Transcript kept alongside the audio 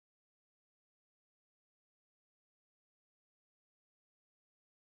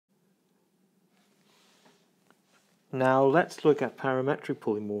Now let's look at parametric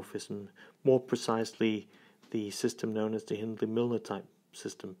polymorphism, more precisely the system known as the Hindley Milner type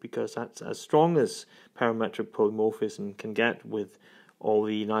system, because that's as strong as parametric polymorphism can get with all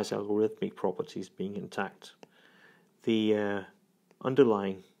the nice algorithmic properties being intact. The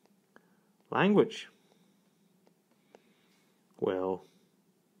underlying language, well,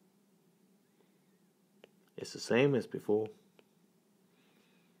 it's the same as before,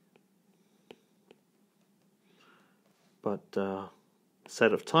 but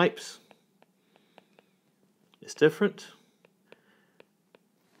set of types is different.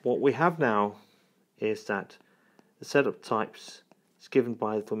 What we have now is that the set of types is given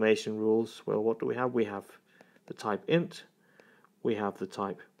by the formation rules. Well, what do we have? We have the type int, we have the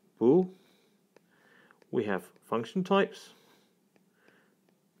type bool, we have function types,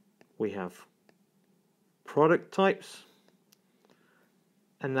 we have product types,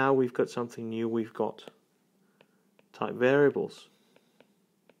 and now we've got something new. We've got type variables.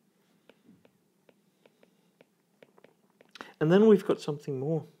 And then we've got something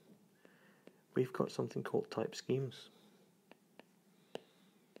more. We've got something called type schemes.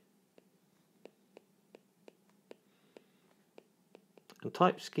 And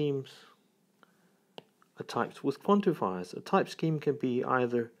type schemes are types with quantifiers. A type scheme can be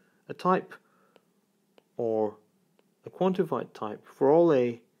either a type or a quantified type for all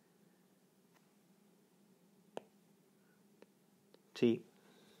A T.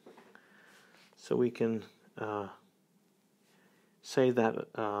 So we can say that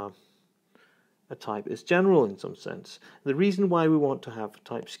a type is general in some sense. The reason why we want to have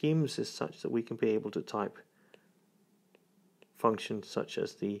type schemes is such that we can be able to type functions such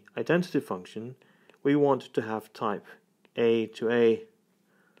as the identity function. We want to have type A to A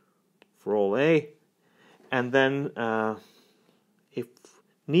for all A, and then if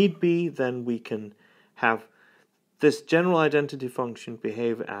need be, then we can have this general identity function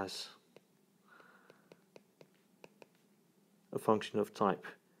behave as a function of type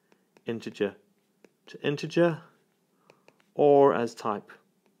integer to integer, or as type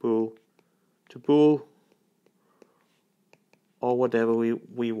bool to bool, or whatever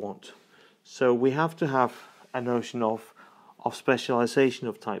we want. So we have to have a notion of specialization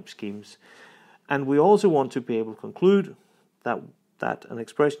of type schemes, and we also want to be able to conclude that an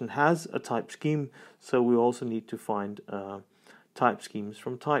expression has a type scheme, so we also need to find type schemes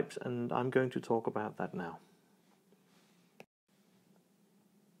from types, and I'm going to talk about that now.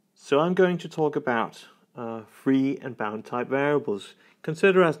 So I'm going to talk about free and bound type variables.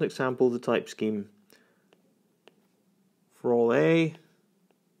 Consider as an example the type scheme for all A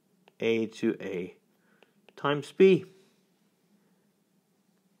to A times B.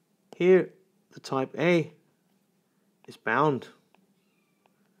 Here the type A is bound.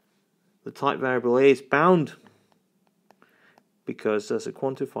 The type variable A is bound because there's a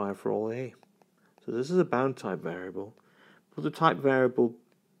quantifier for all A. So this is a bound type variable. But the type variable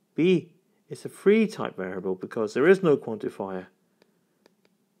B is a free type variable because there is no quantifier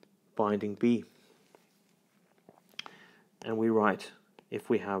binding B. And we write, if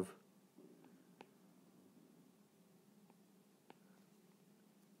we have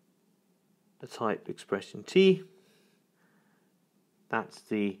a type expression T, that's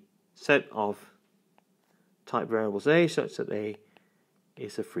the set of type variables A such that A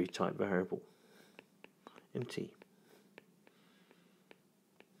is a free type variable in T.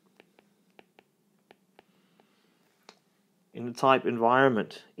 In the type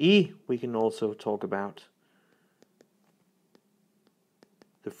environment E, we can also talk about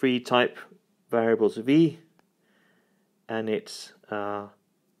the free type variables of E, and it's the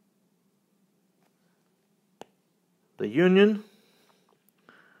union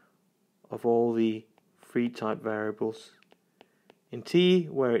of all the free type variables in T,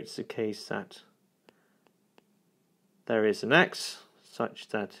 where it's the case that there is an X such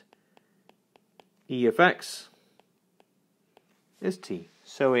that E of X is T.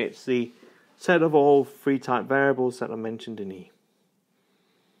 So it's the set of all free type variables that are mentioned in E.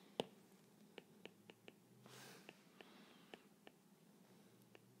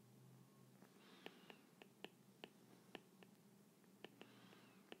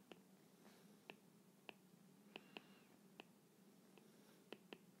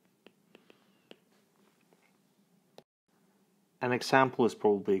 An example is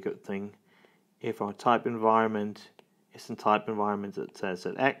probably a good thing. If our type environment is a type environment that says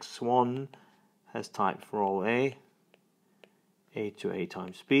that x1 has type for all A to A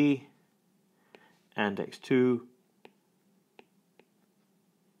times B, and x2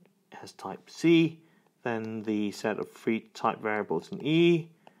 has type C, then the set of free type variables in E,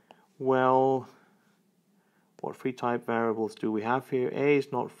 well, What free type variables do we have here? A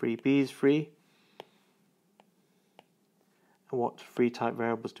is not free, B is free. And what free type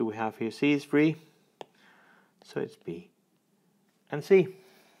variables do we have here? C is free. So it's B and C.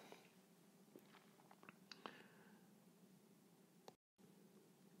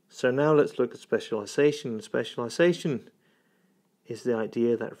 So now let's look at specialization. Specialization is the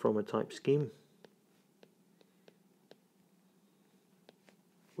idea that from a type scheme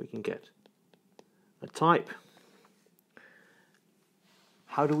we can get a type.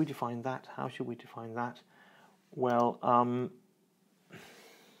 How do we define that? How should we define that? Well,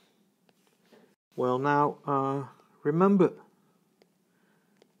 now remember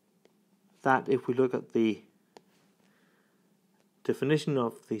that if we look at the definition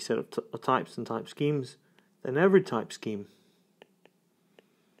of the set of types and type schemes, then every type scheme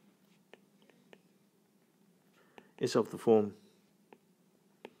is of the form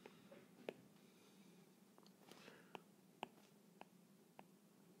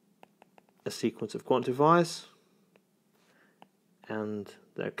a sequence of quantifiers, and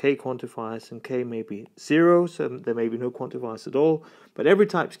there are k quantifiers, and k may be 0, so there may be no quantifiers at all, but every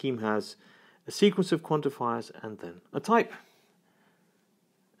type scheme has a sequence of quantifiers and then a type.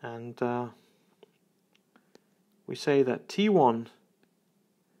 And we say that T1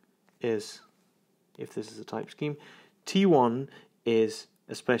 is, if this is a type scheme, T1 is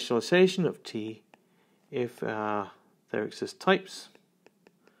a specialization of T if there exist types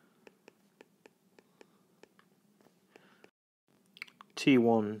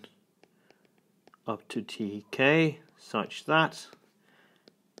T1 up to Tk such that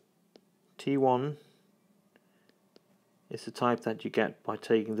T1 is the type that you get by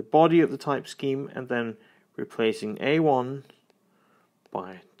taking the body of the type scheme and then replacing A1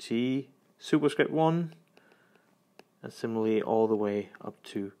 by T superscript 1, and similarly all the way up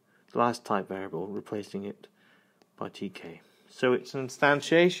to the last type variable, replacing it by Tk. So it's an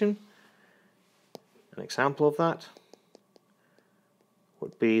instantiation. An example of that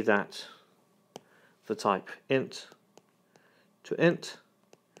would be that the type int to int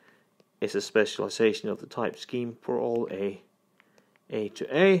is a specialization of the type scheme for all A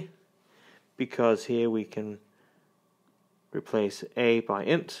to A, because here we can replace A by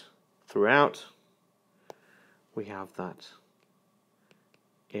int throughout. We have that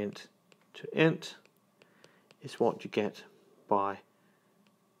int to int is what you get by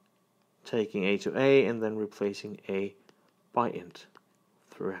taking A to A and then replacing A by int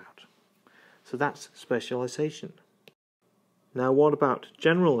throughout. So that's specialization. Now what about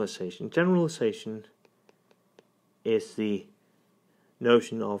generalization? Generalization is the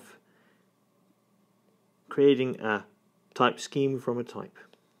notion of creating a type scheme from a type.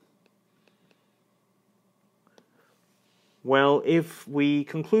 Well, if we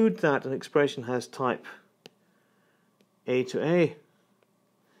conclude that an expression has type A to A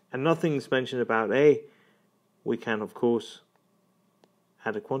and nothing's mentioned about A, we can of course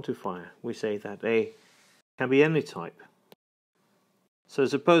add a quantifier. We say that A can be any type. So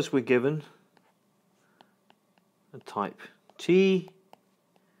suppose we're given a type T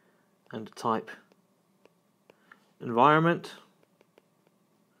and a type environment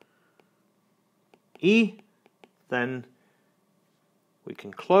E, then we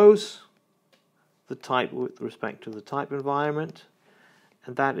can close the type with respect to the type environment,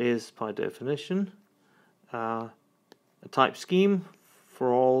 and that is by definition a type scheme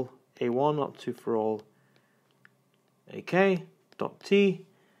for all A1 up to for all AK dot T,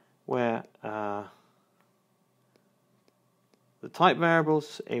 where the type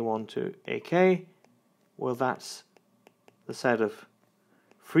variables A1 to AK, well, that's the set of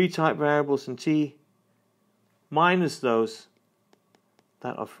free type variables in T minus those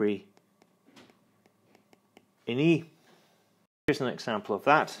that are free in E. Here's an example of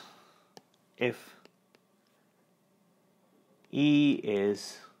that. If E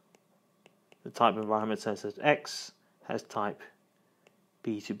is the type environment says that X has type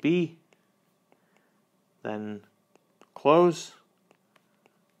B to B, then close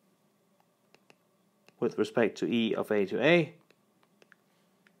with respect to E of A to A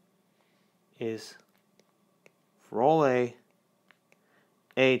is for all A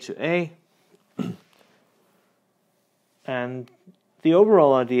to A. And the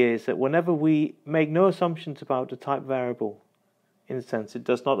overall idea is that whenever we make no assumptions about the type variable, in a sense it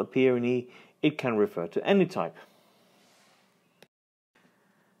does not appear in E, it can refer to any type.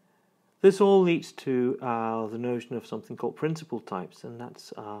 This all leads to the notion of something called principal types, and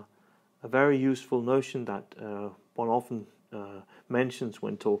that's a very useful notion that one often mentions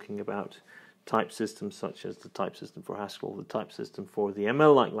when talking about type systems, such as the type system for Haskell, the type system for the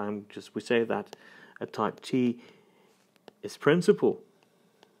ML-like languages. We say that a type T is principal,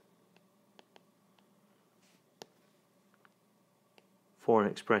 for an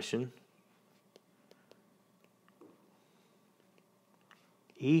expression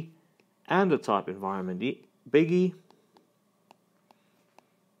E and a type environment E, big E,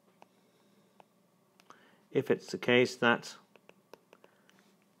 if it's the case that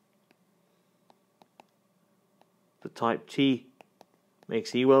the type T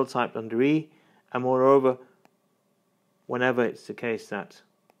makes E well typed under E, and moreover, whenever it's the case that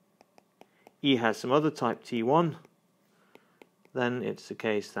E has some other type T1, then it's the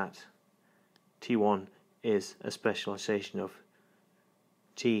case that T1 is a specialization of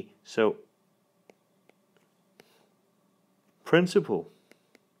T. So principal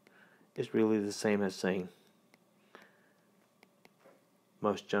is really the same as saying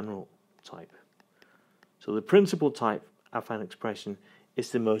most general type. So the principal type of an expression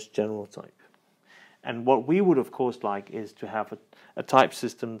is the most general type. And what we would of course like is to have a type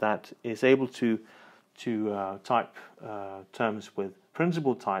system that is able to type terms with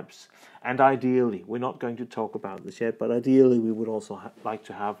principal types, and ideally, we're not going to talk about this yet, but ideally we would also like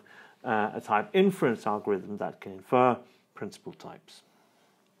to have a type inference algorithm that can infer principal types.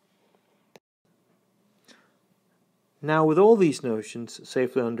 Now, with all these notions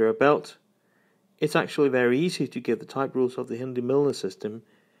safely under a belt, it's actually very easy to give the type rules of the Hindley Milner system,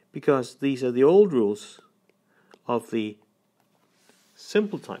 because these are the old rules of the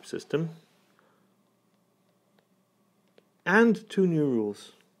simple type system and two new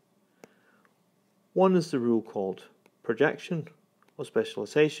rules. One is the rule called projection or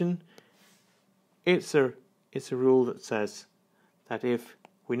specialization. It's a rule that says that if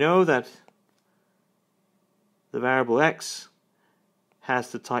we know that the variable x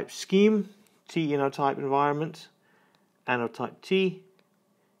has the type scheme T in our type environment, and our type T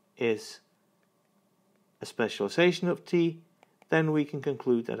is a specialization of T, then we can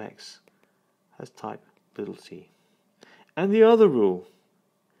conclude that x has type little t. And the other rule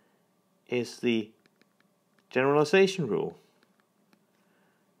is the generalization rule.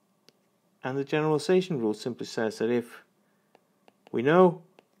 And the generalization rule simply says that if we know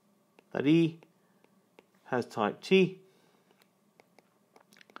that E has type T,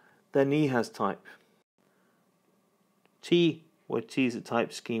 then E has type T, where T is a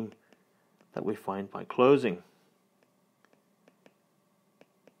type scheme that we find by closing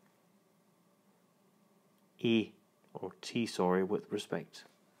E, or T, sorry, with respect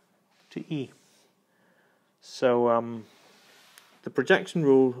to E. So the projection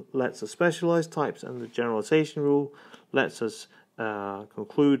rule lets us specialize types, and the generalization rule lets us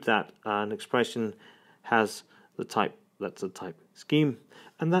conclude that an expression has the type that's a type scheme,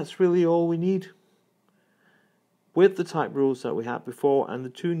 and that's really all we need. With the type rules that we had before and the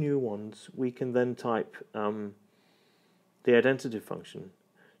two new ones, we can then type the identity function.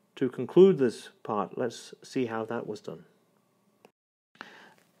 To conclude this part, let's see how that was done.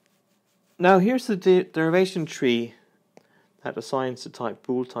 Now here's the derivation tree that assigns the type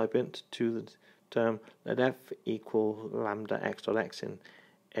bool type int to the term let f equal lambda x dot x in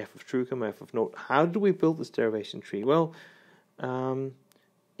f of true, f of naught. How do we build this derivation tree? Well,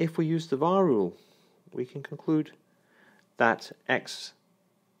 if we use the var rule, we can conclude that x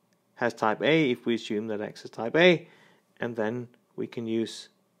has type A if we assume that x is type A, and then we can use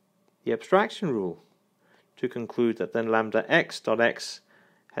the abstraction rule to conclude that then lambda x dot x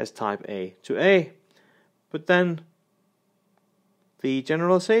has type A to A. But then the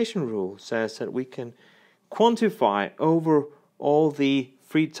generalization rule says that we can quantify over all the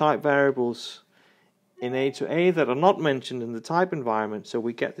free type variables in A to A that are not mentioned in the type environment, so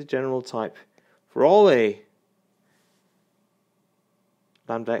we get the general type for all A.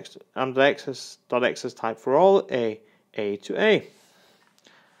 Lambda x dot x is type for all A to A.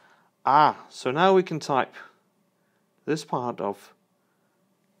 So now we can type this part of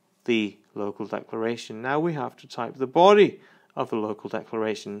the local declaration. Now we have to type the body of the local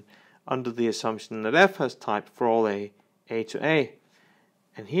declaration under the assumption that f has type for all A to A.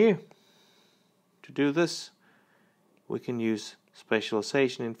 And here, to do this, we can use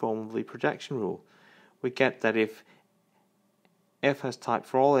specialization in form of the projection rule. We get that if f has type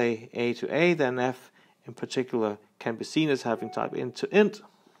for all A to A, then f in particular can be seen as having type int to int.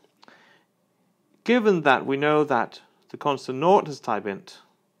 Given that we know that the constant naught has type int,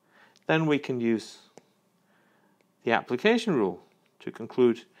 then we can use the application rule to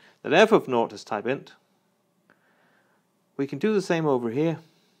conclude that f of naught has type int. We can do the same over here.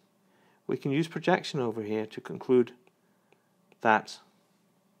 We can use projection over here to conclude that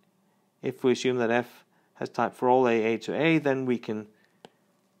if we assume that f has type for all A to A, then we can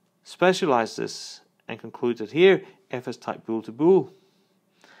specialize this and concludes that here f is type bool to bool,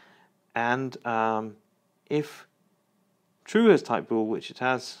 and if true has type bool, which it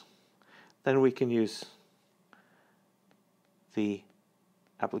has, then we can use the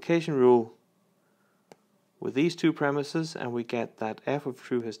application rule with these two premises, and we get that f of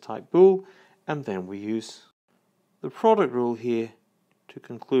true has type bool, and then we use the product rule here to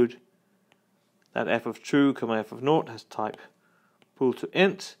conclude that f of true, f of naught has type bool to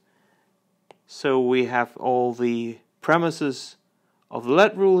int. So we have all the premises of the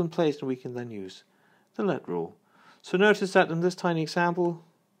let rule in place, and we can then use the let rule. So notice that in this tiny example,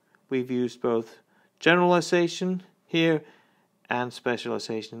 we've used both generalization here and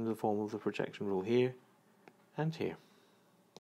specialization in the form of the projection rule here and here.